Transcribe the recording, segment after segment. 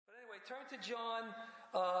turn to John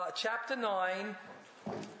chapter 9.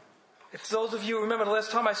 If those of you remember the last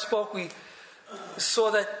time I spoke, we saw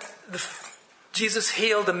that Jesus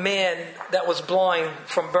healed a man that was blind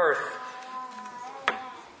from birth.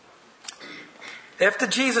 After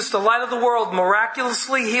Jesus, the light of the world,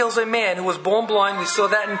 miraculously heals a man who was born blind. We saw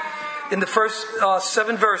that in the first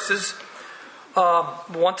 7 verses,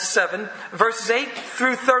 1 to 7. Verses 8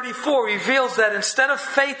 through 34 reveals that instead of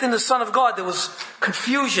faith in the Son of God, there was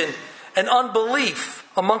confusion and unbelief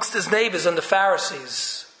amongst his neighbors and the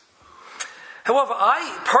Pharisees. However,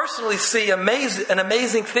 I personally see an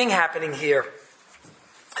amazing thing happening here.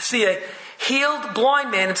 I see a healed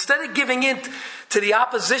blind man, instead of giving in to the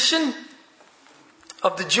opposition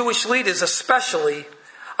of the Jewish leaders especially,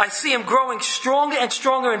 I see him growing stronger and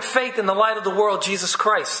stronger in faith in the light of the world, Jesus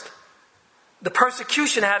Christ. The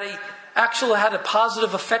persecution actually had a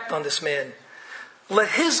positive effect on this man. Let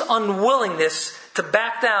his unwillingness to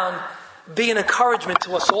back down be an encouragement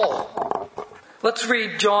to us all. Let's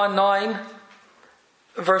read John 9,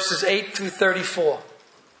 verses 8 through 34.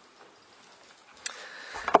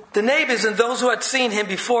 The neighbors and those who had seen him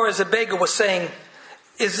before as a beggar were saying,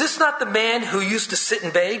 "Is this not the man who used to sit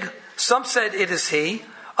and beg?" Some said, "It is he."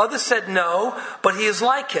 Others said, "No, but he is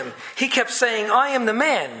like him." He kept saying, "I am the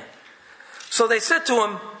man." So they said to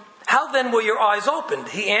him, "How then were your eyes opened?"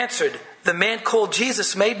 He answered, "The man called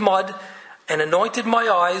Jesus made mud and anointed my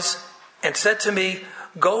eyes and said to me,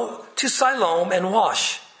 'Go to Siloam and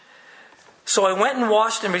wash.' So I went and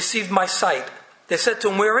washed and received my sight." They said to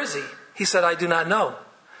him, "Where is he?" He said, "I do not know."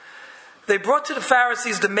 They brought to the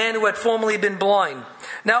Pharisees the man who had formerly been blind.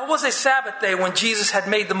 Now it was a Sabbath day when Jesus had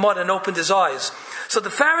made the mud and opened his eyes. So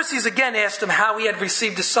the Pharisees again asked him how he had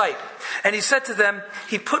received his sight. And he said to them,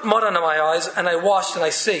 "He put mud under my eyes, and I washed, and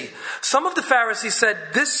I see." Some of the Pharisees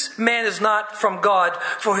said, "This man is not from God,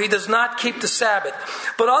 for he does not keep the Sabbath."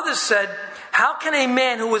 But others said, "How can a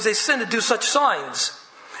man who is a sinner do such signs?"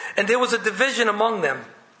 And there was a division among them.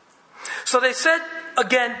 So they said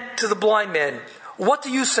again to the blind man, "What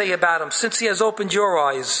do you say about him, since he has opened your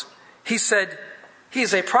eyes?" He said, "He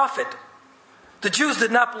is a prophet." The Jews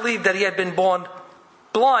did not believe that he had been born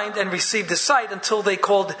blind and received his sight until they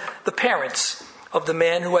called the parents of the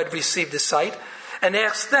man who had received his sight and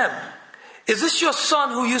asked them, "Is this your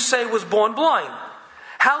son who you say was born blind?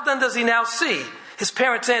 How then does he now see?" His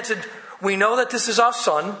parents answered, "We know that this is our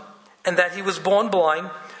son and that he was born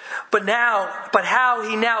blind. But how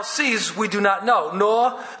he now sees, we do not know,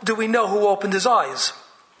 nor do we know who opened his eyes.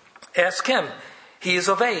 Ask him. He is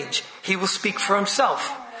of age. He will speak for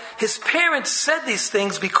himself." His parents said these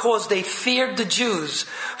things because they feared the Jews,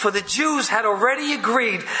 for the Jews had already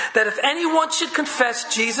agreed that if anyone should confess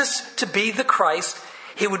Jesus to be the Christ,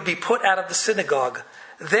 he would be put out of the synagogue.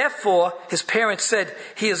 Therefore, his parents said,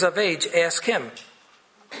 "He is of age. Ask him."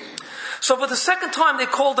 So for the second time, they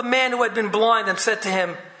called the man who had been blind and said to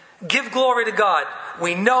him, "Give glory to God.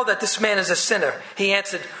 We know that this man is a sinner." He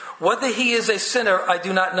answered, "Whether he is a sinner, I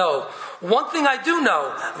do not know. One thing I do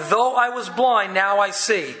know, though I was blind, now I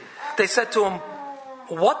see." They said to him,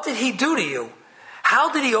 "What did he do to you? How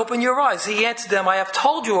did he open your eyes?" He answered them, "I have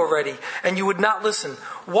told you already, and you would not listen.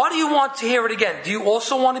 Why do you want to hear it again? Do you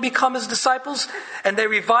also want to become his disciples?" And they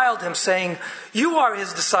reviled him, saying, "You are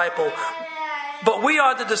his disciple, but we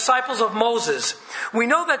are the disciples of Moses. We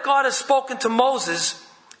know that God has spoken to Moses,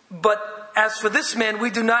 but as for this man, we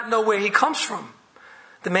do not know where he comes from."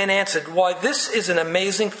 The man answered, "Why, this is an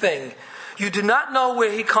amazing thing. You do not know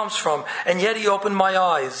where he comes from, and yet he opened my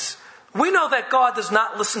eyes. We know that God does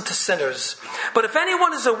not listen to sinners. But if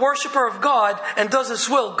anyone is a worshiper of God and does his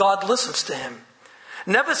will, God listens to him.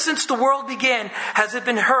 Never since the world began has it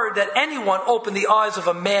been heard that anyone opened the eyes of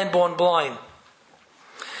a man born blind.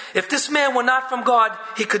 If this man were not from God,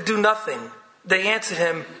 he could do nothing." They answered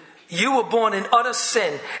him, "You were born in utter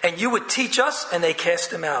sin, and you would teach us?" And they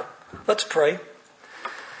cast him out. Let's pray.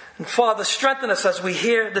 And Father, strengthen us as we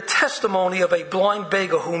hear the testimony of a blind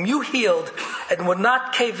beggar whom you healed and would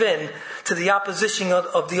not cave in to the opposition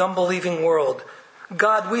of the unbelieving world.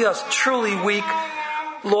 God, we are truly weak,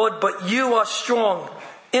 Lord, but you are strong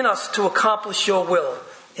in us to accomplish your will.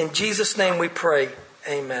 In Jesus' name we pray.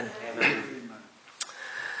 Amen. Amen.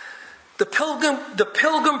 The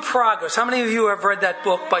Pilgrim Progress. How many of you have read that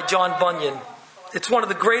book by John Bunyan? It's one of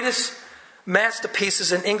the greatest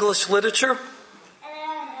masterpieces in English literature.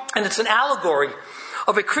 And it's an allegory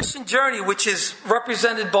of a Christian journey which is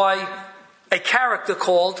represented by a character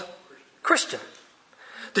called Christian.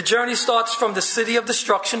 The journey starts from the city of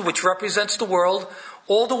destruction, which represents the world,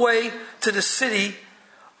 all the way to the city,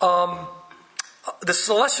 the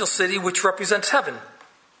celestial city, which represents heaven.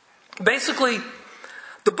 Basically,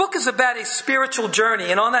 The book is about a spiritual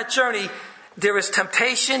journey, and on that journey, there is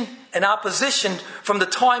temptation and opposition from the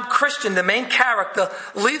time Christian, the main character,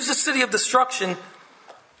 leaves the city of destruction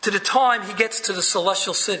to the time he gets to the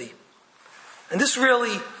celestial city. And this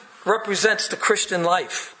really represents the Christian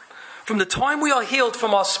life. From the time we are healed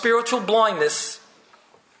from our spiritual blindness,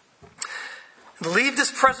 leave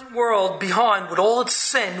this present world behind with all its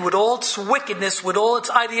sin, with all its wickedness, with all its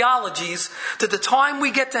ideologies, to the time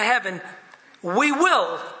we get to heaven, we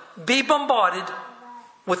will be bombarded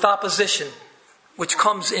with opposition, which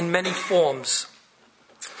comes in many forms.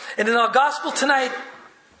 And in our gospel tonight,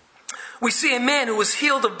 we see a man who was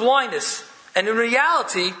healed of blindness. And in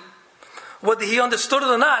reality, whether he understood it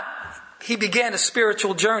or not, he began a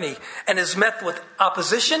spiritual journey and is met with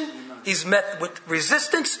opposition, he's met with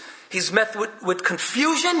resistance, he's met with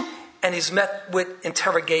confusion, and he's met with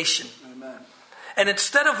interrogation. Amen. And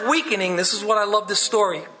instead of weakening, this is what I love this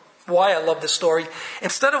story, why I love this story.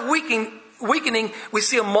 Instead of weakening, we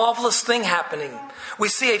see a marvelous thing happening. We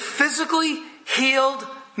see a physically healed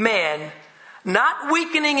man not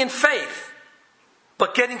weakening in faith,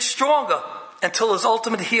 but getting stronger until his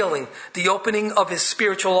ultimate healing, the opening of his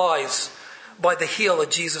spiritual eyes by the healer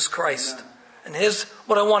Jesus Christ. Amen. And here's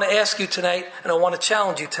what I want to ask you tonight, and I want to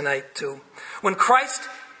challenge you tonight too. When Christ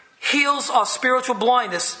heals our spiritual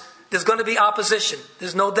blindness, there's going to be opposition.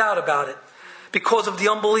 There's no doubt about it, because of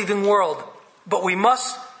the unbelieving world. But we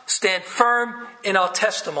must stand firm in our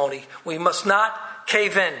testimony. We must not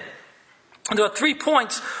cave in. And there are 3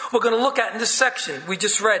 points we're going to look at in this section we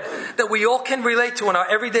just read that we all can relate to in our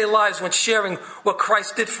everyday lives when sharing what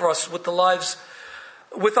Christ did for us with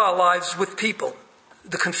our lives with people.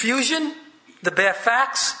 The confusion, the bare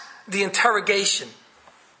facts, the interrogation.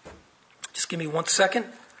 Just give me 1 second.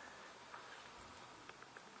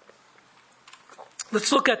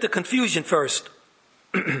 Let's look at the confusion first.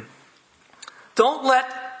 Don't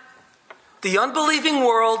let the unbelieving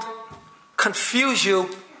world confuse you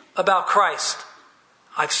about Christ.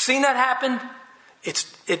 I've seen that happen.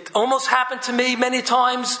 It almost happened to me many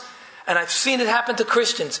times, and I've seen it happen to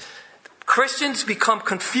Christians. Christians become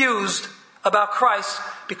confused about Christ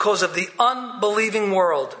because of the unbelieving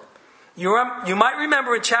world. You might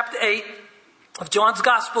remember in chapter 8 of John's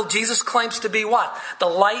Gospel, Jesus claims to be what? The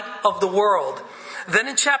light of the world. Then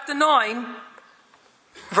in chapter 9,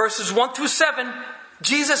 verses 1 through 7,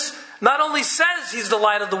 Jesus not only says he's the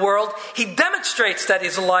light of the world, he demonstrates that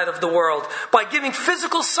he's the light of the world by giving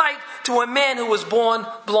physical sight to a man who was born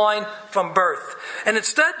blind from birth. And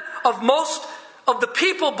instead of most of the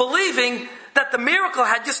people believing that the miracle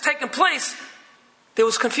had just taken place, there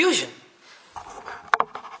was confusion.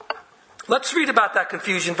 Let's read about that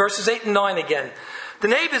confusion, verses 8 and 9 again. The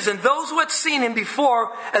neighbors and those who had seen him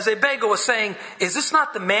before as a beggar were saying, "Is this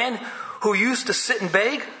not the man who used to sit and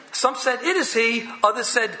beg?" Some said, "It is he." Others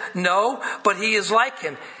said, "No, but he is like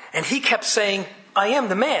him." And he kept saying, "I am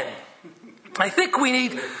the man." I think we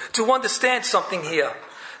need to understand something here.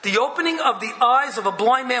 The opening of the eyes of a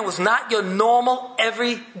blind man was not your normal,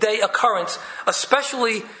 everyday occurrence,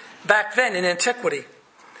 especially back then in antiquity.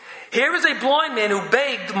 Here is a blind man who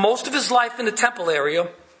begged most of his life in the temple area.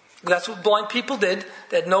 That's what blind people did.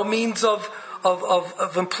 They had no means of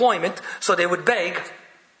employment, so they would beg.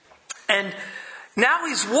 And now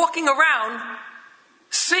he's walking around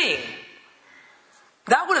seeing.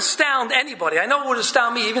 That would astound anybody. I know it would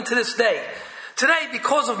astound me even to this day. Today,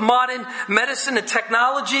 because of modern medicine and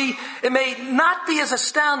technology, it may not be as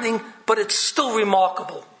astounding, but it's still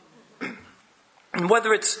remarkable. And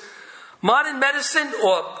whether it's modern medicine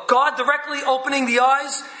or God directly opening the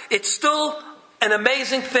eyes, it's still an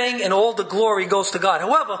amazing thing, and all the glory goes to God.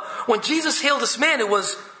 However, when Jesus healed this man,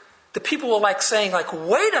 the people were saying,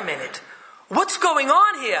 wait a minute, what's going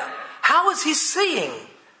on here? How is he seeing?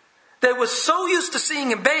 They were so used to seeing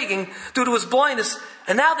him begging due to his blindness,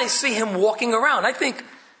 and now they see him walking around. I think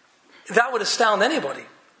that would astound anybody.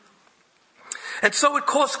 And so it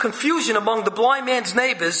caused confusion among the blind man's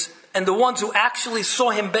neighbors and the ones who actually saw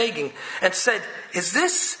him begging and said, "Is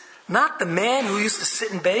this not the man who used to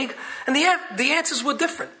sit and beg?" And the answers were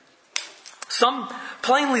different. Some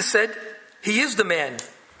plainly said, "He is the man."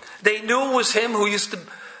 They knew it was him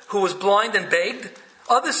who was blind and begged.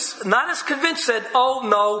 Others, not as convinced, said, "Oh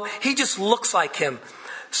no, he just looks like him."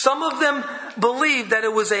 Some of them believed that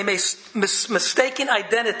it was a mistaken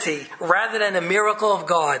identity rather than a miracle of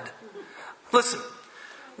God. Listen,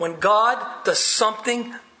 when God does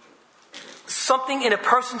something in a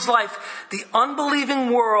person's life, the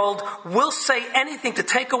unbelieving world will say anything to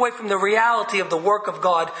take away from the reality of the work of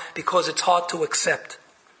God because it's hard to accept.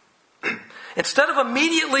 Instead of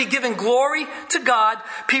immediately giving glory to God,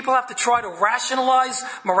 people have to try to rationalize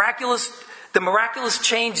miraculous the miraculous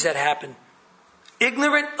change that happened.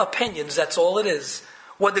 Ignorant opinions, that's all it is.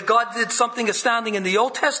 Whether God did something astounding in the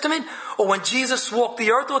Old Testament or when Jesus walked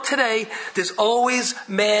the earth or today, there's always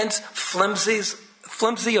man's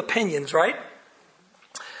flimsy opinions, right?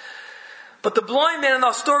 But the blind man in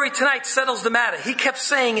our story tonight settles the matter. He kept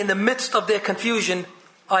saying in the midst of their confusion,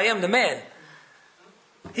 I am the man.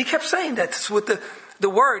 He kept saying that. That's what the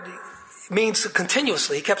word means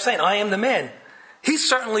continuously. He kept saying, I am the man. He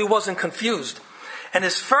certainly wasn't confused. And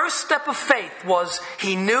his first step of faith was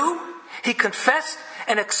he knew, he confessed,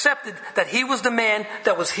 and accepted that he was the man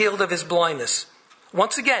that was healed of his blindness.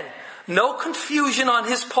 Once again, no confusion on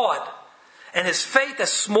his part. And his faith,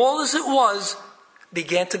 as small as it was,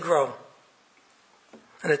 began to grow.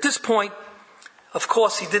 And at this point, of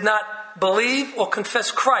course, he did not believe or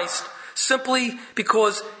confess Christ simply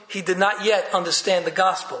because he did not yet understand the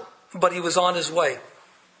gospel. But he was on his way.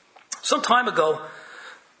 Some time ago,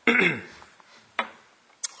 I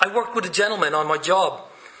worked with a gentleman on my job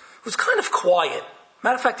who was kind of quiet.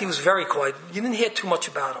 Matter of fact, he was very quiet. You didn't hear too much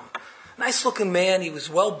about him. Nice looking man. He was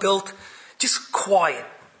well built. Just quiet.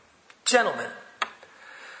 Gentleman.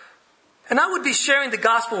 And I would be sharing the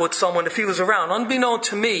gospel with someone if he was around. Unbeknown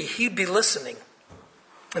to me, he'd be listening.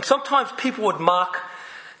 And sometimes people would mock.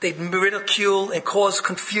 They'd ridicule and cause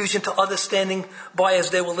confusion to others standing by as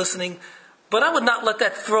they were listening. But I would not let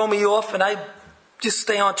that throw me off, and I'd just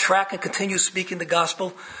stay on track and continue speaking the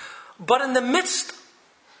gospel. But in the midst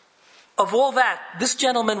of all that, this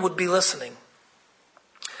gentleman would be listening.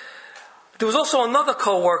 There was also another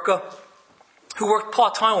co-worker who worked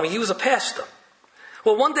part-time with me. He was a pastor.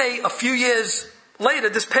 Well, one day, a few years later,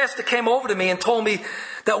 this pastor came over to me and told me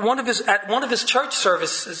that at one of his church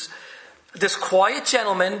services, this quiet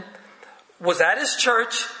gentleman was at his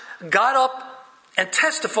church, got up, and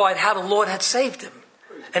testified how the Lord had saved him.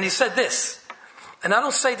 And he said this, and I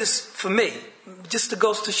don't say this for me, just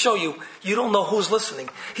goes to show you, you don't know who's listening.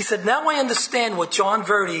 He said, now I understand what John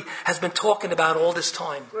Verdi has been talking about all this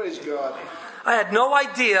time. Praise God. I had no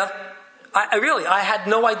idea, I had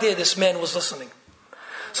no idea this man was listening.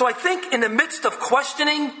 So I think in the midst of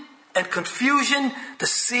questioning and confusion, the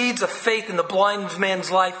seeds of faith in the blind man's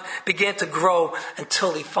life began to grow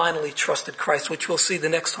until he finally trusted Christ, which we'll see the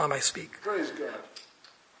next time I speak. Praise God.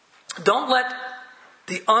 Don't let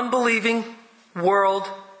the unbelieving world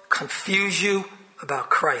confuse you about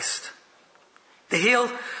Christ. The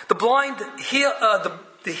healed blind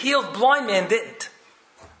man didn't.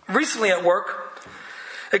 Recently at work,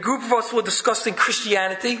 a group of us were discussing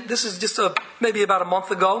Christianity. This is just maybe about a month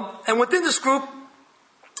ago. And within this group,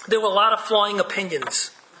 there were a lot of flying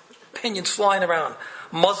opinions. Opinions flying around.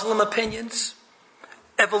 Muslim opinions.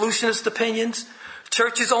 Evolutionist opinions.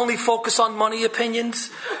 Churches only focus on money opinions.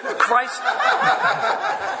 Christ's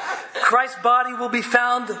body will be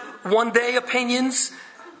found one day opinions.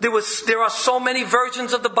 There are so many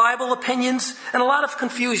versions of the Bible opinions. And a lot of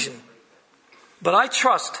confusion. But I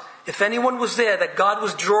trust, if anyone was there, that God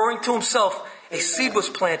was drawing to himself, a seed was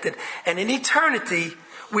planted. And in eternity,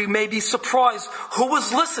 we may be surprised who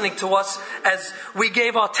was listening to us as we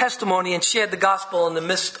gave our testimony and shared the gospel in the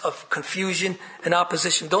midst of confusion and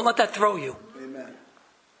opposition. Don't let that throw you. Amen.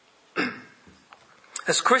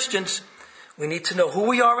 As Christians, we need to know who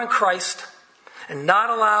we are in Christ and not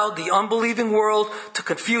allow the unbelieving world to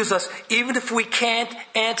confuse us, even if we can't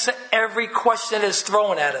answer every question that is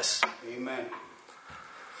thrown at us. Amen.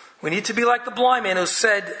 We need to be like the blind man who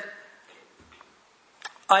said,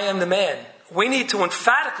 I am the man. We need to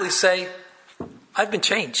emphatically say, I've been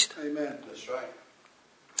changed. Amen. That's right.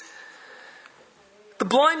 The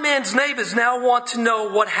blind man's neighbors now want to know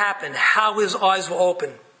what happened, how his eyes were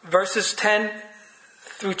opened. Verses 10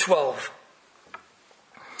 through 12.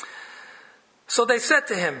 So they said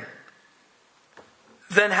to him,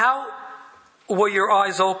 then how were your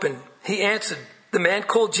eyes open? He answered, the man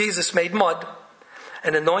called Jesus made mud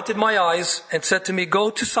and anointed my eyes and said to me, go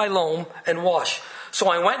to Siloam and wash. So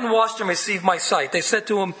I went and washed and received my sight. They said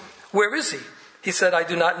to him, where is he? He said, I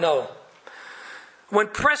do not know. When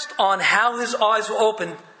pressed on how his eyes were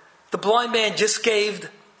opened, the blind man just gave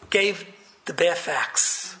the bare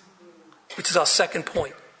facts, which is our second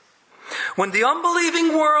point. When the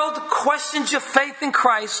unbelieving world questions your faith in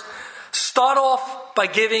Christ, start off by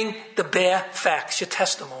giving the bare facts, your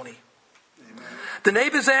testimony. The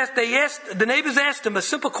neighbors asked him a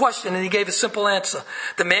simple question, and he gave a simple answer.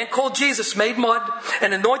 The man called Jesus made mud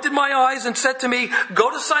and anointed my eyes and said to me,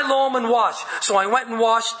 go to Siloam and wash. So I went and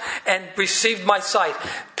washed and received my sight.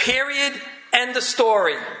 Period. End of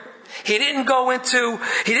story. He didn't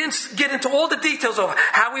get into all the details of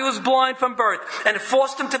how he was blind from birth, and it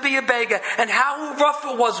forced him to be a beggar, and how rough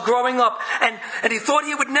it was growing up, and he thought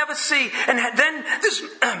he would never see. And then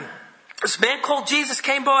this man called Jesus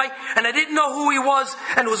came by, and I didn't know who he was,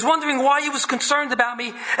 and was wondering why he was concerned about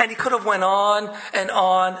me, and he could have went on and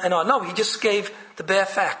on and on. No, he just gave the bare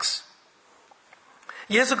facts.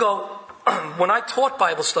 Years ago, when I taught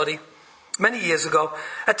Bible study, many years ago,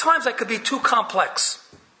 at times I could be too complex.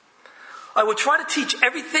 I would try to teach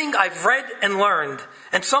everything I've read and learned,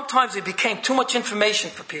 and sometimes it became too much information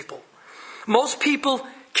for people. Most people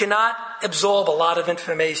cannot absorb a lot of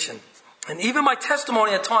information. And even my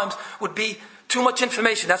testimony at times would be too much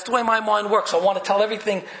information. That's the way my mind works. I want to tell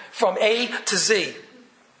everything from A to Z.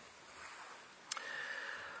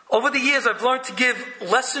 Over the years, I've learned to give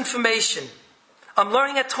less information. I'm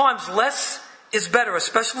learning at times less is better,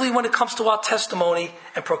 especially when it comes to our testimony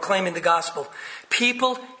and proclaiming the gospel.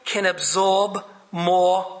 People can absorb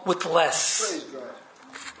more with less.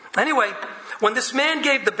 Anyway, when this man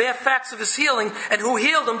gave the bare facts of his healing and who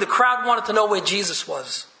healed him, the crowd wanted to know where Jesus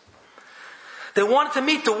was. They wanted to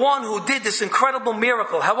meet the one who did this incredible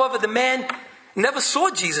miracle. However, the man never saw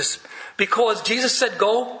Jesus because Jesus said,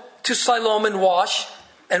 "Go to Siloam and wash."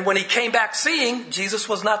 And when he came back seeing, Jesus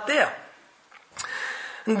was not there.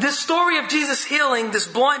 And this story of Jesus healing this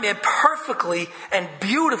blind man perfectly and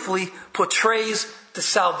beautifully portrays the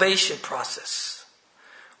salvation process.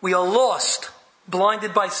 We are lost,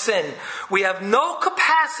 blinded by sin. We have no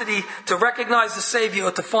capacity to recognize the Savior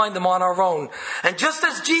or to find Him on our own. And just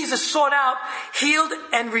as Jesus sought out, healed,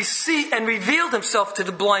 and revealed Himself to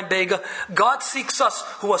the blind beggar, God seeks us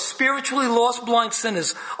who are spiritually lost, blind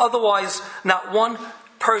sinners. Otherwise, not one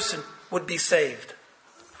person would be saved.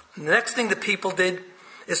 And the next thing the people did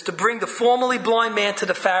is to bring the formerly blind man to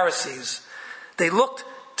the Pharisees. They looked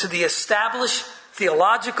to the established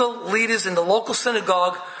theological leaders in the local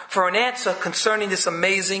synagogue for an answer concerning this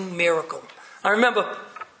amazing miracle. I remember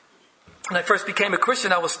when I first became a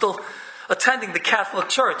Christian, I was still attending the Catholic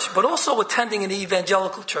Church, but also attending an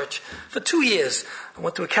evangelical church for 2 years. I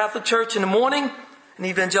went to a Catholic church in the morning, an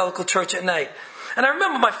evangelical church at night. And I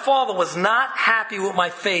remember my father was not happy with my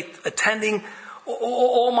faith,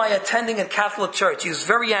 all my attending a Catholic church. He was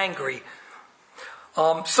very angry.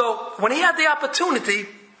 So when he had the opportunity,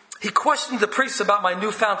 he questioned the priests about my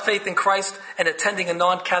newfound faith in Christ and attending a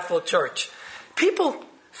non-Catholic church. People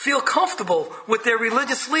feel comfortable with their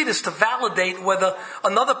religious leaders to validate whether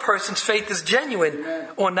another person's faith is genuine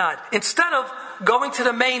or not, instead of going to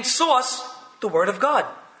the main source, the Word of God.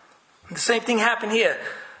 And the same thing happened here.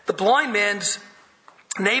 The blind man's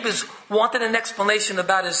neighbors wanted an explanation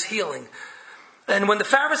about his healing. And when the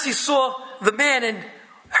Pharisees saw the man and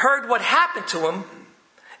heard what happened to him,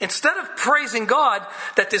 instead of praising God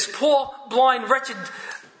that this poor, blind, wretched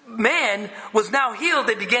man was now healed,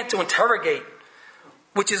 they began to interrogate,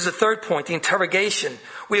 which is the third point, the interrogation.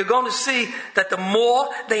 We are going to see that the more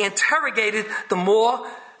they interrogated, the more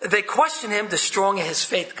they questioned him, the stronger his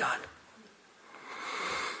faith got.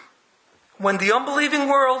 When the unbelieving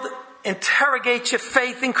world interrogates your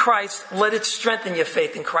faith in Christ, let it strengthen your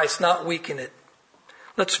faith in Christ, not weaken it.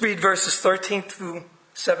 Let's read verses 13 through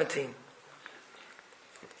 17.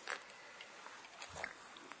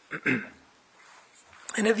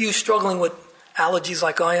 Any of you struggling with allergies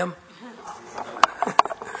like I am?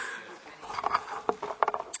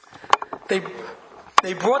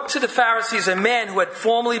 They brought to the Pharisees a man who had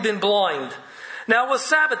formerly been blind. Now it was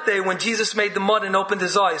Sabbath day when Jesus made the mud and opened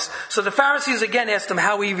his eyes. So the Pharisees again asked him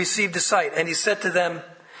how he received his sight. And he said to them,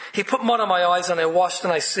 "He put mud on my eyes and I washed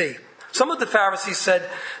and I see." Some of the Pharisees said,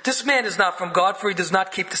 "This man is not from God, for he does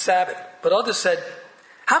not keep the Sabbath." But others said,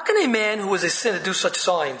 "How can a man who is a sinner do such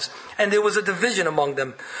signs?" And there was a division among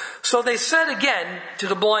them. So they said again to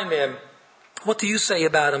the blind man, "What do you say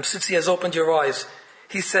about him, since he has opened your eyes?"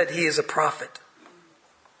 He said, "He is a prophet."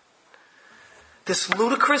 This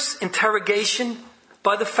ludicrous interrogation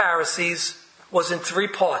by the Pharisees was in 3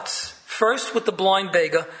 parts. First with the blind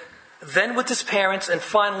beggar, then with his parents, and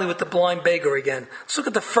finally with the blind beggar again. Let's look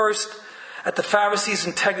at the Pharisees'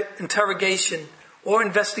 interrogation or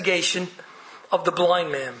investigation of the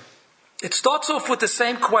blind man. It starts off with the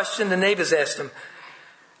same question the neighbors asked him,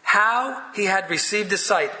 how he had received his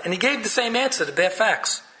sight. And he gave the same answer, the bare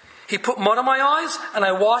facts. He put mud on my eyes and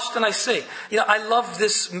I washed and I see. I love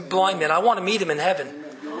this blind man. I want to meet him in heaven.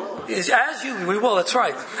 We will, that's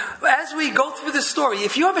right. As we go through this story,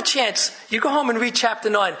 if you have a chance, you go home and read chapter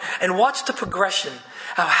 9 and watch the progression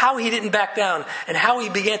of how he didn't back down and how he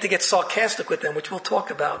began to get sarcastic with them, which we'll talk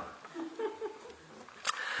about.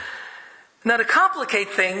 Now, to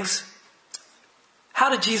complicate things, how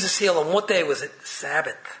did Jesus heal him? What day was it?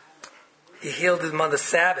 Sabbath. He healed him on the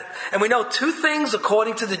Sabbath. And we know two things,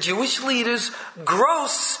 according to the Jewish leaders: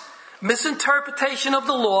 gross misinterpretation of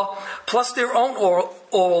the law, plus their own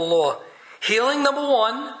oral law. Healing, number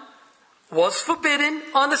one, was forbidden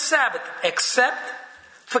on the Sabbath, except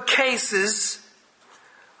for cases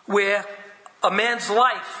where a man's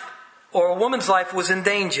life or a woman's life was in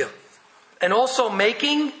danger. And also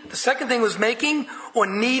the second thing was making or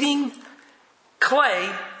kneading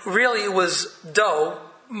clay. Really it was dough,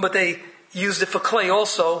 but they used it for clay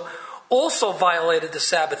also violated the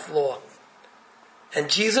Sabbath law. And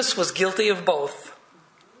Jesus was guilty of both.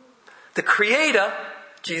 The Creator,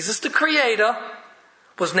 Jesus the Creator,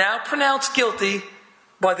 was now pronounced guilty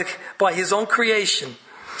by his own creation.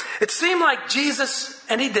 It seemed like Jesus,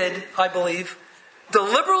 and he did, I believe,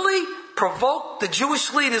 deliberately provoked the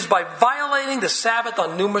Jewish leaders by violating the Sabbath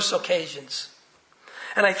on numerous occasions.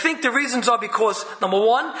 And I think the reasons are because, number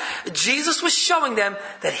one, Jesus was showing them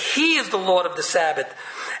that he is the Lord of the Sabbath,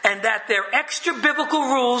 and that their extra biblical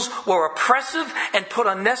rules were oppressive and put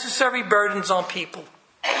unnecessary burdens on people.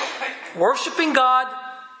 Worshiping God,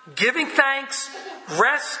 giving thanks,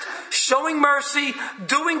 rest, showing mercy,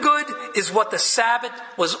 doing good is what the Sabbath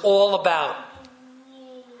was all about.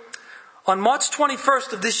 On March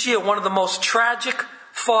 21st of this year, one of the most tragic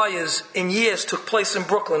fires in years took place in a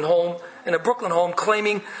Brooklyn home,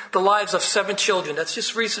 claiming the lives of 7 children. That's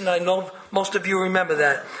just recent. I know most of you remember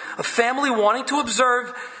that. A family wanting to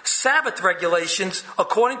observe Sabbath regulations,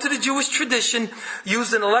 according to the Jewish tradition,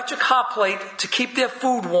 used an electric hot plate to keep their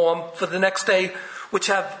food warm for the next day,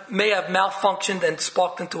 which may have malfunctioned and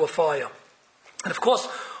sparked into a fire. And of course,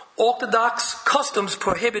 Orthodox customs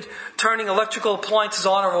prohibit turning electrical appliances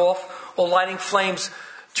on or off or lighting flames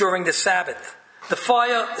during the Sabbath. The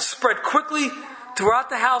fire spread quickly throughout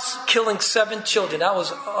the house, killing 7 children. That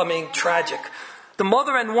was, tragic. The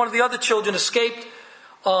mother and one of the other children escaped,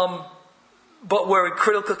 but were in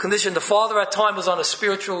critical condition. The father at time was on a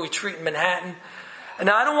spiritual retreat in Manhattan. And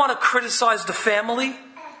now I don't want to criticize the family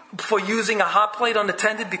for using a hot plate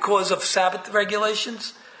unattended because of Sabbath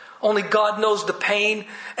regulations. Only God knows the pain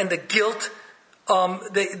and the guilt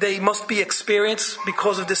they must be experienced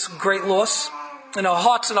because of this great loss. And our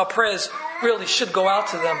hearts and our prayers really should go out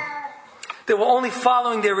to them. They were only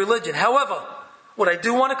following their religion. However, what I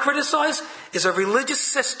do want to criticize is a religious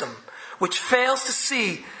system which fails to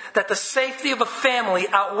see that the safety of a family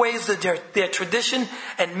outweighs their tradition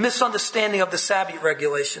and misunderstanding of the Sabbath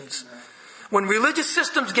regulations. When religious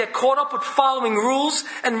systems get caught up with following rules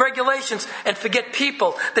and regulations and forget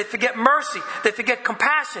people, they forget mercy, they forget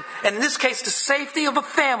compassion, and in this case, the safety of a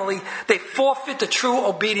family, they forfeit the true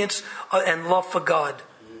obedience and love for God.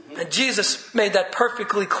 And Jesus made that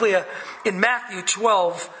perfectly clear in Matthew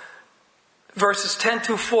 12, verses 10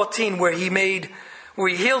 through 14, where he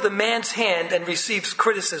healed a man's hand and receives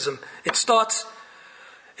criticism. It starts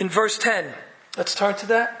in verse 10. Let's turn to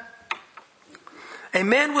that. A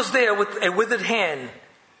man was there with a withered hand,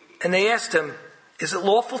 and they asked him, "Is it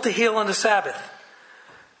lawful to heal on the Sabbath?"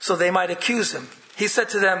 So they might accuse him. He said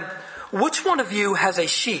to them, "Which one of you has a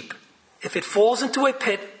sheep? If it falls into a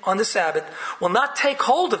pit on the Sabbath, will not take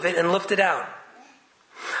hold of it and lift it out?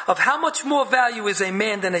 Of how much more value is a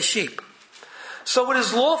man than a sheep? So it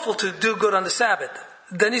is lawful to do good on the Sabbath."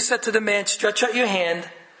 Then he said to the man, "Stretch out your hand."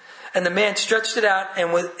 And the man stretched it out,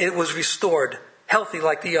 and it was restored, healthy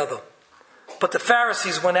like the other. But the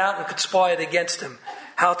Pharisees went out and conspired against him,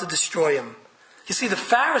 how to destroy him. You see, the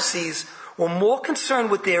Pharisees were more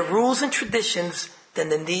concerned with their rules and traditions than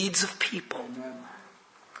the needs of people.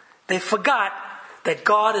 They forgot that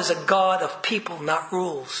God is a God of people, not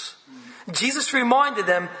rules. Jesus reminded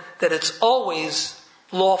them that it's always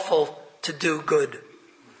lawful to do good.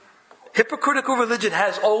 Hypocritical religion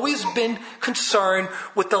has always been concerned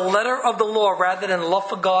with the letter of the law rather than love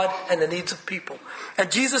for God and the needs of people.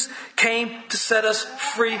 And Jesus came to set us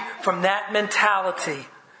free from that mentality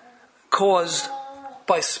caused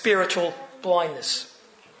by spiritual blindness.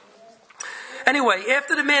 Anyway,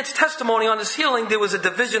 after the man's testimony on his healing, there was a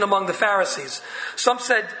division among the Pharisees. Some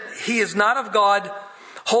said he is not of God,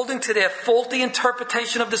 holding to their faulty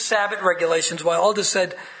interpretation of the Sabbath regulations, while others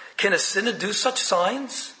said, "Can a sinner do such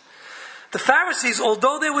signs?" The Pharisees,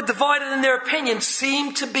 although they were divided in their opinions,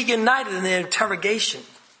 seemed to be united in their interrogation.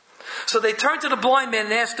 So they turned to the blind man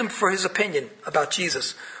and asked him for his opinion about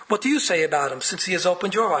Jesus. "What do you say about him, since he has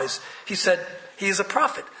opened your eyes?" He said, "He is a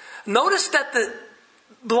prophet." Notice that the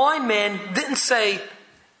blind man didn't say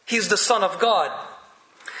he's the Son of God.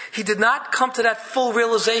 He did not come to that full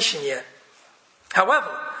realization yet.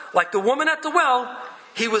 However, like the woman at the well,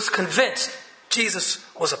 he was convinced Jesus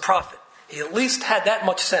was a prophet. He at least had that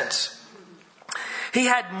much sense. He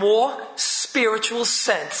had more spiritual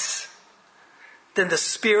sense than the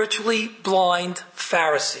spiritually blind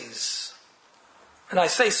Pharisees. And I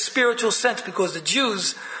say spiritual sense because the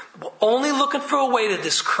Jews were only looking for a way to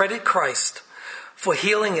discredit Christ for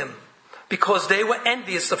healing him, because they were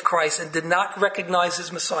envious of Christ and did not recognize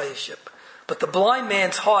his messiahship. But the blind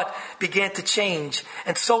man's heart began to change,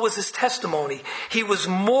 and so was his testimony. He was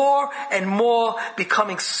more and more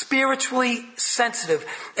becoming spiritually sensitive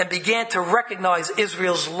and began to recognize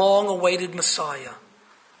Israel's long-awaited Messiah.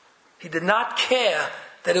 He did not care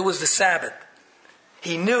that it was the Sabbath.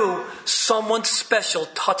 He knew someone special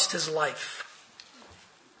touched his life.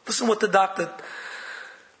 Listen what the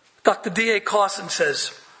Dr. D.A. Carson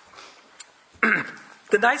says.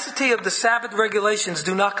 The nicety of the Sabbath regulations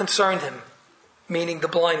do not concern him, meaning the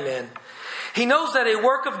blind man. He knows that a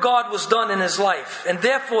work of God was done in his life, and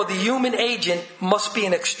therefore the human agent must be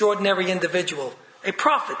an extraordinary individual, a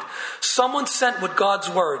prophet, someone sent with God's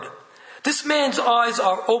word. This man's eyes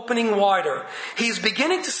are opening wider. He's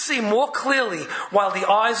beginning to see more clearly, while the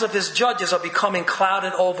eyes of his judges are becoming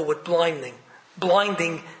clouded over with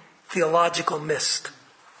blinding theological mist.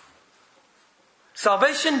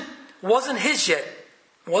 Salvation wasn't his yet.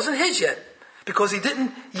 It wasn't his yet, because he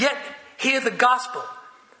didn't yet hear the gospel,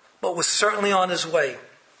 but was certainly on his way.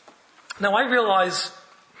 Now I realize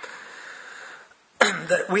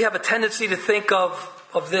that we have a tendency to think of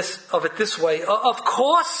it this way. Of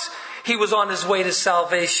course he was on his way to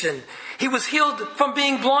salvation. He was healed from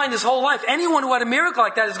being blind his whole life. Anyone who had a miracle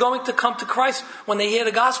like that is going to come to Christ when they hear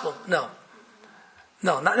the gospel. No,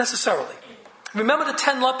 not necessarily. Remember the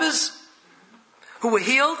 10 lepers who were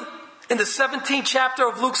healed in the 17th chapter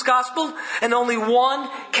of Luke's gospel, and only one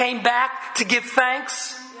came back to give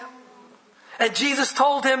thanks? And Jesus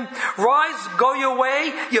told him, "Rise, go your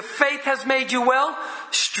way, your faith has made you well,"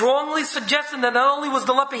 strongly suggesting that not only was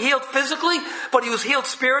the leper healed physically, but he was healed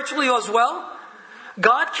spiritually as well.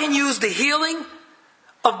 God can use the healing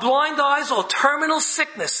of blind eyes or terminal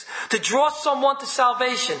sickness to draw someone to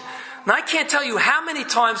salvation. And I can't tell you how many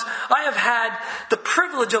times I have had the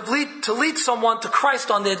privilege to lead someone to Christ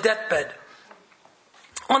on their deathbed.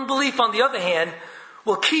 Unbelief, on the other hand,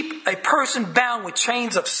 will keep a person bound with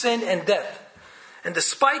chains of sin and death. And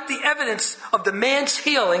despite the evidence of the man's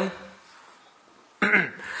healing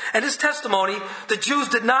and his testimony, the Jews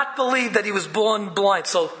did not believe that he was born blind.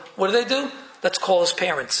 So what do? Let's call his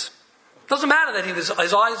parents. Doesn't matter that his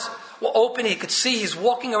eyes were open, he could see, he's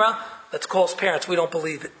walking around. Let's call his parents. We don't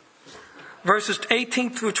believe it. Verses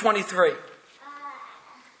 18 through 23.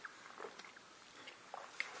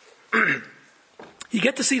 You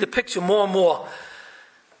get to see the picture more and more.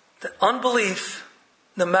 That unbelief,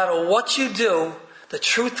 no matter what you do, the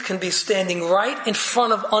truth can be standing right in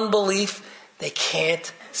front of unbelief. They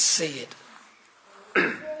can't see it.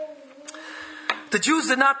 The Jews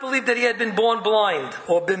did not believe that he had been born blind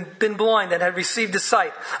or been blind and had received his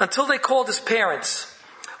sight until they called his parents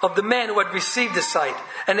of the man who had received his sight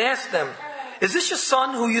and asked them, "Is this your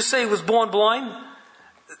son who you say was born blind?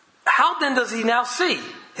 How then does he now see?"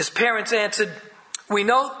 His parents answered, "We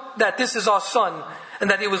know that this is our son and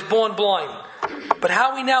that he was born blind. But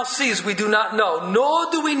how he now sees we do not know,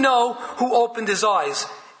 nor do we know who opened his eyes.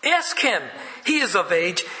 Ask him. He is of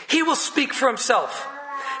age. He will speak for himself."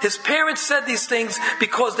 His parents said these things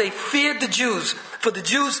because they feared the Jews, for the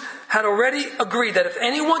Jews had already agreed that if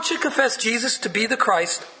anyone should confess Jesus to be the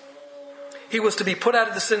Christ, he was to be put out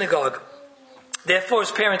of the synagogue. Therefore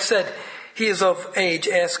his parents said, "He is of age,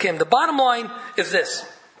 ask him." The bottom line is this.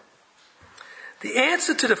 The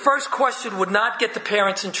answer to the first question would not get the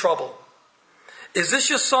parents in trouble. "Is this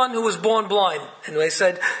your son who was born blind?" And they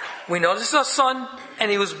said, "We know this is our son, and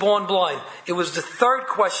he was born blind." It was the third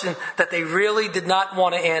question that they really did not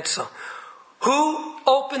want to answer. Who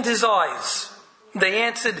opened his eyes? They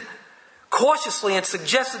answered cautiously and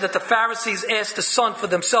suggested that the Pharisees ask the son for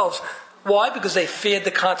themselves. Why? Because they feared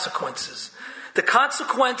the consequences. The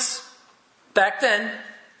consequence back then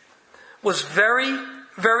was very,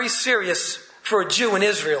 very serious for a Jew in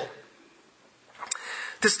Israel.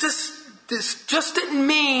 This just didn't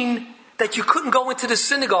mean that you couldn't go into the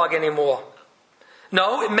synagogue anymore.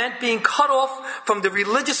 No, it meant being cut off from the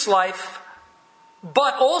religious life,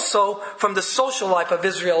 but also from the social life of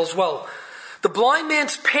Israel as well. The blind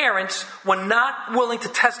man's parents were not willing to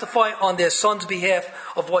testify on their son's behalf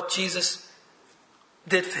of what Jesus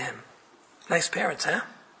did for him. Nice parents, huh?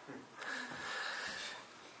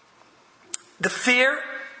 The fear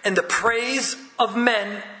and the praise of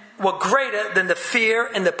men were greater than the fear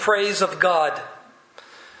and the praise of God.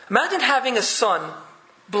 Imagine having a son,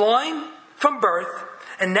 blind from birth,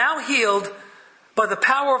 and now healed by the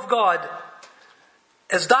power of God,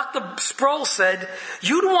 as Dr. Sproul said,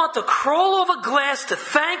 you'd want to crawl over glass to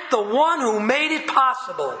thank the one who made it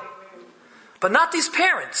possible. But not these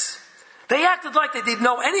parents. They acted like they didn't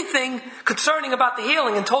know anything concerning about the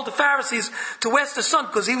healing and told the Pharisees to ask the son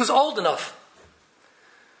because he was old enough.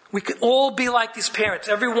 We could all be like these parents,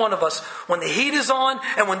 every one of us. When the heat is on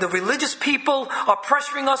and when the religious people are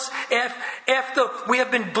pressuring us after we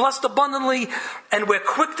have been blessed abundantly, and we're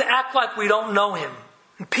quick to act like we don't know him.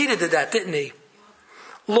 And Peter did that, didn't he?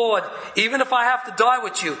 Lord, even if I have to die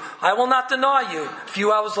with you, I will not deny you. A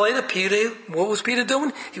few hours later, Peter, what was Peter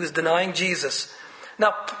doing? He was denying Jesus.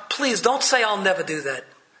 Now, please don't say I'll never do that.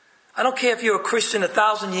 I don't care if you're a Christian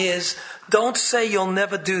 1,000 years. Don't say you'll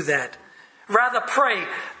never do that. Rather pray,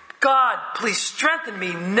 God, please strengthen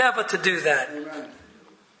me never to do that. Amen.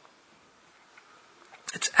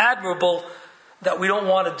 It's admirable that we don't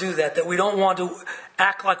want to do that we don't want to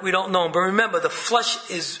act like we don't know him. But remember, the flesh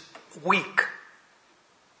is weak.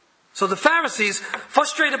 So the Pharisees,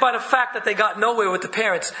 frustrated by the fact that they got nowhere with the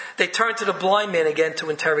parents, they turned to the blind man again to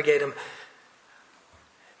interrogate him.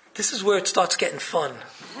 This is where it starts getting fun.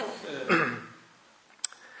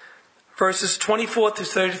 Verses 24 through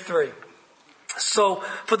 33. So,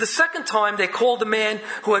 for the second time, they called the man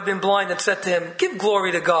who had been blind and said to him, give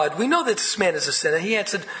glory to God. We know that this man is a sinner. He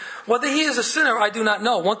answered, whether he is a sinner, I do not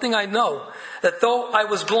know. One thing I know, that though I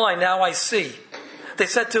was blind, now I see. They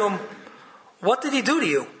said to him, what did he do to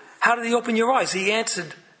you? How did he open your eyes? He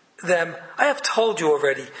answered them, I have told you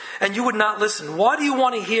already, and you would not listen. Why do you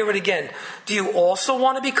want to hear it again? Do you also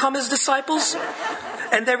want to become his disciples?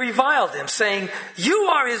 And they reviled him, saying, you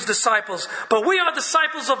are his disciples, but we are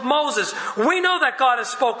disciples of Moses. We know that God has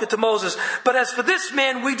spoken to Moses, but as for this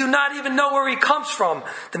man, we do not even know where he comes from.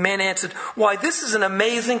 The man answered, why, this is an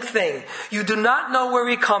amazing thing. You do not know where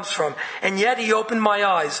he comes from, and yet he opened my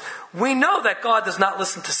eyes. We know that God does not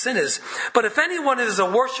listen to sinners, but if anyone is a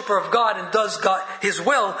worshiper of God and does his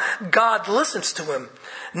will, God listens to him.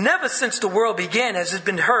 Never since the world began has it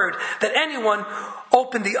been heard that anyone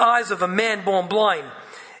opened the eyes of a man born blind.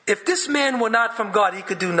 If this man were not from God, he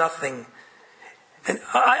could do nothing. And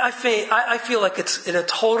I feel like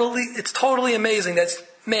it's totally amazing that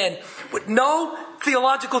man with no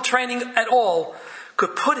theological training at all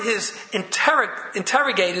could put his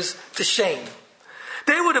interrogators to shame.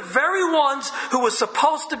 They were the very ones who were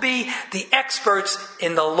supposed to be the experts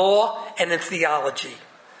in the law and in theology.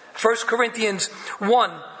 1 Corinthians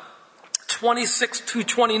 1, 26 to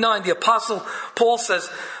 29, the Apostle Paul says,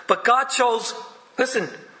 but God chose, listen,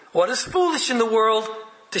 what is foolish in the world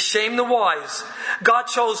to shame the wise. God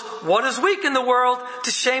chose what is weak in the world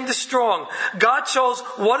to shame the strong. God chose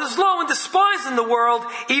what is low and despised in the world,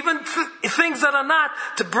 even things that are not,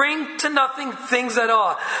 to bring to nothing things that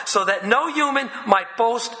are, so that no human might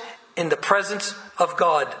boast in the presence of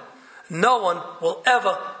God. No one will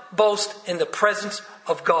ever boast in the presence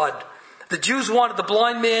of God. The Jews wanted the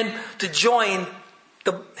blind man to join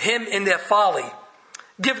him in their folly.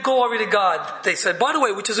 Give glory to God, they said. By the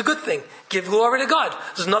way, which is a good thing. Give glory to God.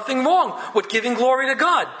 There's nothing wrong with giving glory to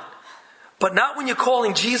God. But not when you're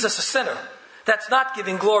calling Jesus a sinner. That's not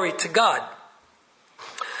giving glory to God.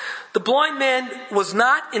 The blind man was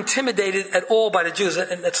not intimidated at all by the Jews.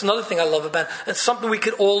 And that's another thing I love about it. It's something we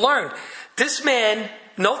could all learn. This man,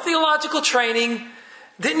 no theological training,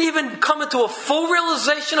 didn't even come into a full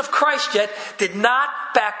realization of Christ yet, did not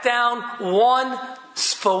back down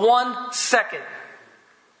for 1 second.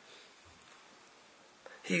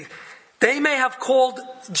 They may have called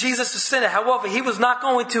Jesus a sinner. However, he was not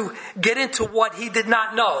going to get into what he did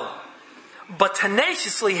not know, but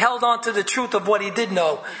tenaciously held on to the truth of what he did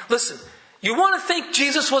know. Listen, you want to think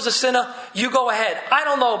Jesus was a sinner? You go ahead. I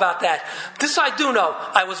don't know about that. This I do know.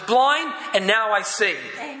 I was blind and now I see.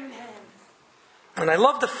 Amen. And I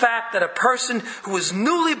love the fact that a person who is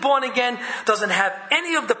newly born again doesn't have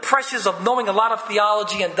any of the pressures of knowing a lot of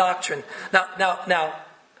theology and doctrine. Now,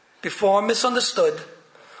 before I'm misunderstood,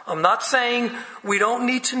 I'm not saying we don't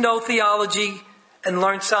need to know theology and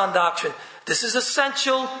learn sound doctrine. This is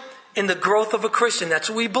essential in the growth of a Christian. That's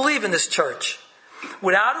what we believe in this church.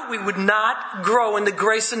 Without it, we would not grow in the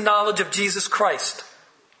grace and knowledge of Jesus Christ.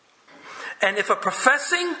 And if a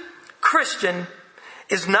professing Christian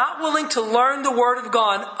is not willing to learn the Word of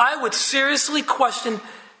God, I would seriously question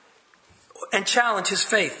and challenge his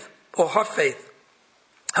faith or her faith.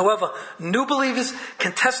 However, new believers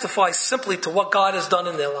can testify simply to what God has done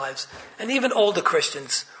in their lives. And even older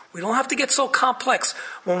Christians. We don't have to get so complex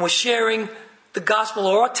when we're sharing the gospel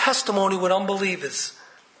or our testimony with unbelievers.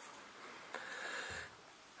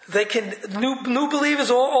 New believers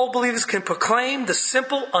or old believers can proclaim the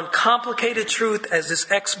simple, uncomplicated truth as this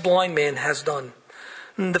ex-blind man has done.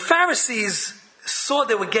 And the Pharisees saw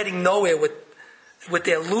they were getting nowhere with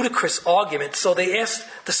their ludicrous argument, so they asked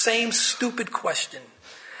the same stupid question.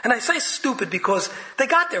 And I say stupid because they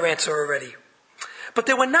got their answer already. But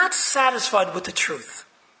they were not satisfied with the truth.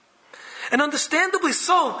 And understandably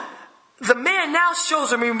so, the man now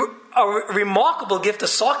shows a remarkable gift of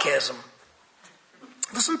sarcasm.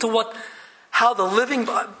 Listen to how the Living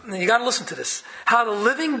Bible, you got to listen to this, how the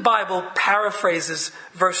Living Bible paraphrases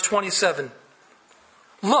verse 27.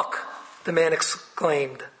 "Look," the man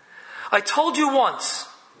exclaimed, "I told you once.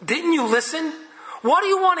 Didn't you listen? Why do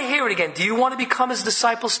you want to hear it again? Do you want to become his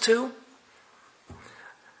disciples too?"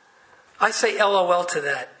 I say LOL to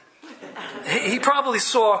that. He probably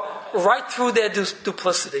saw right through their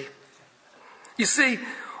duplicity. You see,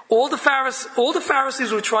 all the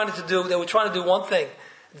Pharisees were trying to do, they were trying to do one thing: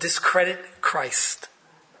 discredit Christ.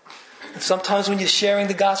 And sometimes when you're sharing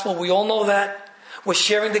the gospel, we all know that. We're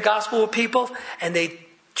sharing the gospel with people, and they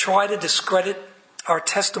try to discredit our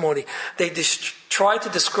testimony. They try to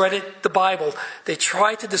discredit the Bible. They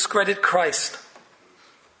try to discredit Christ.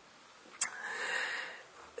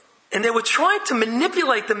 And they were trying to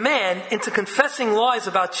manipulate the man into confessing lies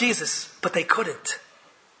about Jesus, but they couldn't.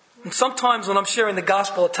 And sometimes when I'm sharing the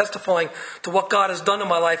gospel or testifying to what God has done in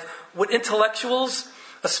my life with intellectuals,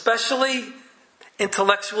 especially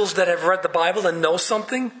intellectuals that have read the Bible and know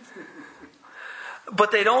something,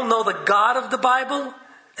 but they don't know the God of the Bible,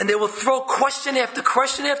 and they will throw question after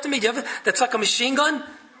question after me. That's like a machine gun.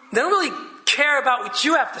 They don't really care about what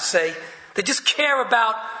you have to say. They just care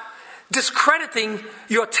about discrediting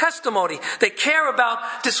your testimony. They care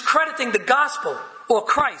about discrediting the gospel or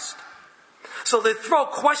Christ. So they throw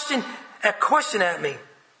question at me.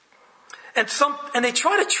 And they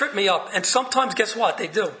try to trip me up. And sometimes, guess what? They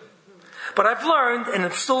do. But I've learned, and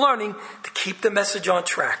I'm still learning, to keep the message on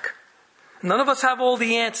track. None of us have all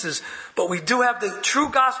the answers, but we do have the true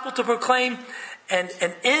gospel to proclaim and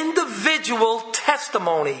an individual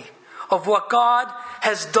testimony of what God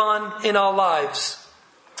has done in our lives.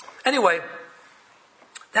 Anyway,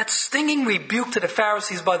 that stinging rebuke to the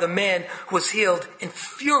Pharisees by the man who was healed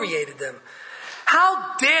infuriated them.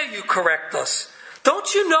 "How dare you correct us?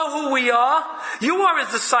 Don't you know who we are? You are his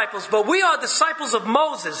disciples, but we are disciples of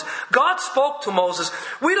Moses. God spoke to Moses.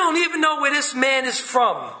 We don't even know where this man is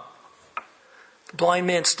from." The blind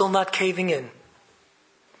man still not caving in.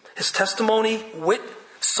 His testimony, wit,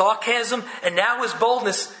 sarcasm, and now his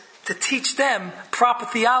boldness to teach them proper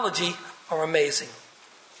theology are amazing.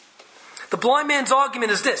 The blind man's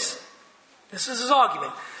argument is this. This is his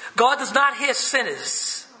argument. God does not hear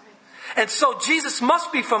sinners. And so Jesus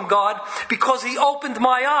must be from God because he opened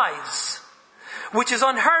my eyes, which is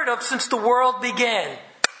unheard of since the world began.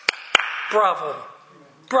 Bravo.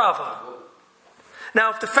 Bravo. Now,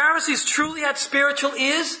 if the Pharisees truly had spiritual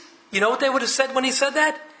ears, you know what they would have said when he said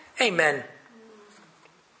that? Amen.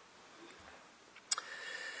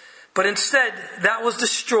 But instead, that was the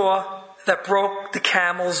straw that broke the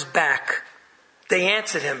camel's back. They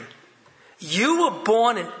answered him, "You were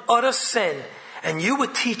born in utter sin, and you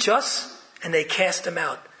would teach us?" And they cast him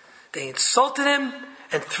out. They insulted him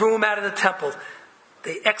and threw him out of the temple.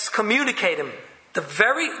 They excommunicated him.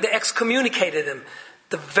 They excommunicated him.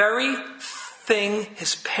 The very thing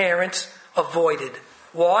his parents avoided.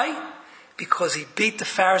 Why? Because he beat the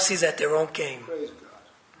Pharisees at their own game.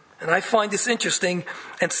 And I find this interesting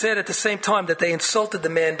and sad at the same time that they insulted the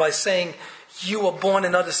man by saying, "You were born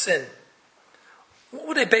in utter sin." What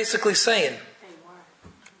were they basically saying?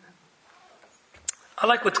 I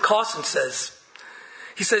like what Carson says.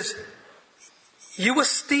 He says, "You were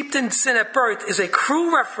steeped in sin at birth" is a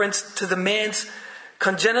cruel reference to the man's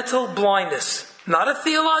congenital blindness, not a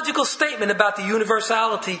theological statement about the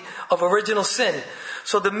universality of original sin.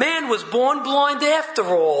 So the man was born blind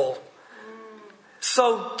after all.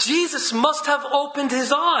 So Jesus must have opened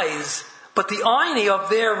his eyes, but the irony of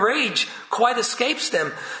their rage quite escapes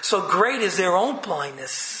them. So great is their own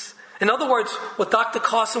blindness. In other words, what Dr.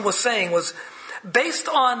 Carson was saying was, based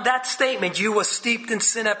on that statement, "You were steeped in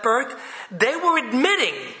sin at birth," they were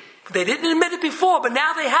admitting, they didn't admit it before, but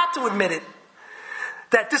now they had to admit it,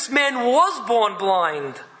 that this man was born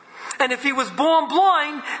blind. And if he was born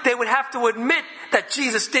blind, they would have to admit that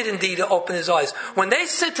Jesus did indeed open his eyes. When they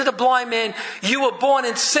said to the blind man, "You were born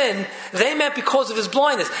in sin," they meant because of his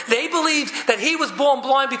blindness. They believed that he was born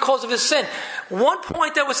blind because of his sin. One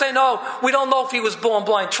point they were saying, "No, we don't know if he was born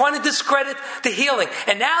blind," trying to discredit the healing.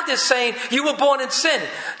 And now they're saying, "You were born in sin.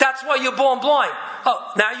 That's why you're born blind."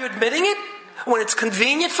 Oh, now you're admitting it when it's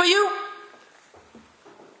convenient for you?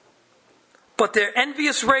 But their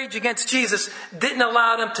envious rage against Jesus didn't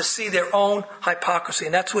allow them to see their own hypocrisy.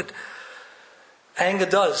 And that's what anger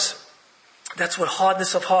does. That's what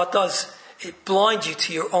hardness of heart does. it blinds you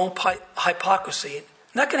to your own hypocrisy. And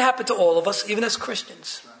that can happen to all of us, even as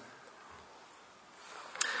Christians.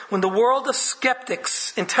 When the world of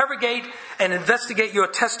skeptics interrogate and investigate your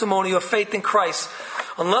testimony of faith in Christ,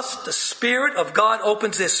 unless the Spirit of God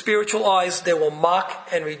opens their spiritual eyes, they will mock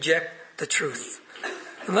and reject the truth.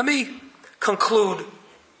 And let me conclude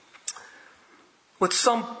with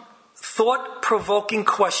some thought-provoking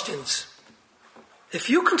questions. If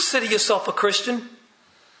you consider yourself a Christian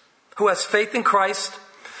who has faith in Christ,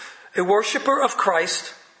 a worshiper of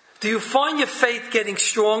Christ, do you find your faith getting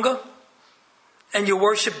stronger and your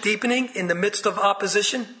worship deepening in the midst of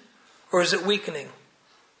opposition? Or is it weakening?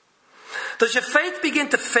 Does your faith begin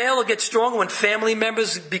to fail or get stronger when family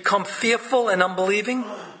members become fearful and unbelieving?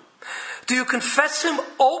 Do you confess Him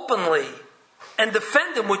openly and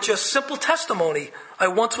defend Him with your simple testimony? I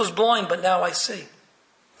once was blind, but now I see.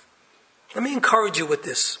 Let me encourage you with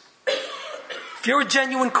this. If you're a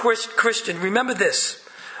genuine Christian, remember this.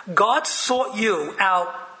 God sought you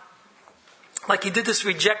out like He did this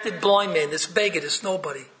rejected blind man, this beggar, this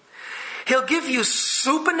nobody. He'll give you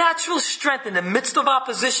supernatural strength in the midst of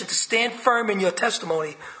opposition to stand firm in your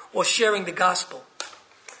testimony or sharing the gospel.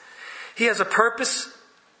 He has a purpose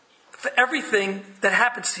for everything that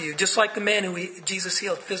happens to you, just like the man who Jesus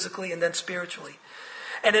healed physically and then spiritually.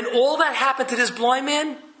 And in all that happened to this blind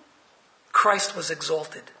man, Christ was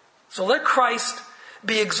exalted. So let Christ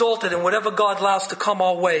be exalted in whatever God allows to come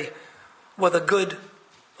our way, whether good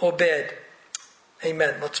or bad.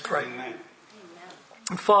 Amen. Let's pray. Amen.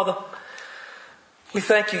 And Father, we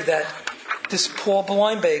thank you that this poor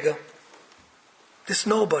blind beggar, this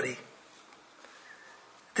nobody,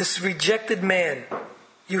 this rejected man,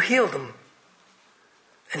 you healed him.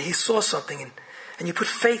 And he saw something and you put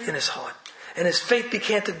faith in his heart. And his faith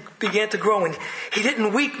began to grow. And he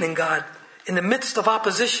didn't weaken, God, in the midst of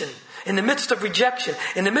opposition, in the midst of rejection,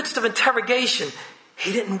 in the midst of interrogation.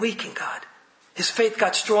 He didn't weaken, God. His faith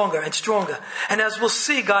got stronger and stronger. And as we'll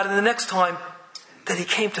see, God, in the next time, that he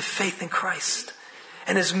came to faith in Christ.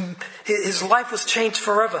 And his life was changed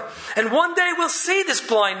forever. And one day we'll see this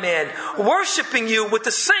blind man worshiping you with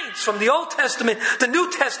the saints from the Old Testament, the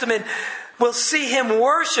New Testament. We'll see him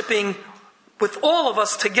worshiping with all of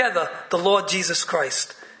us together, the Lord Jesus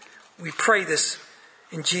Christ. We pray this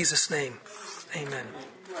in Jesus' name. Amen.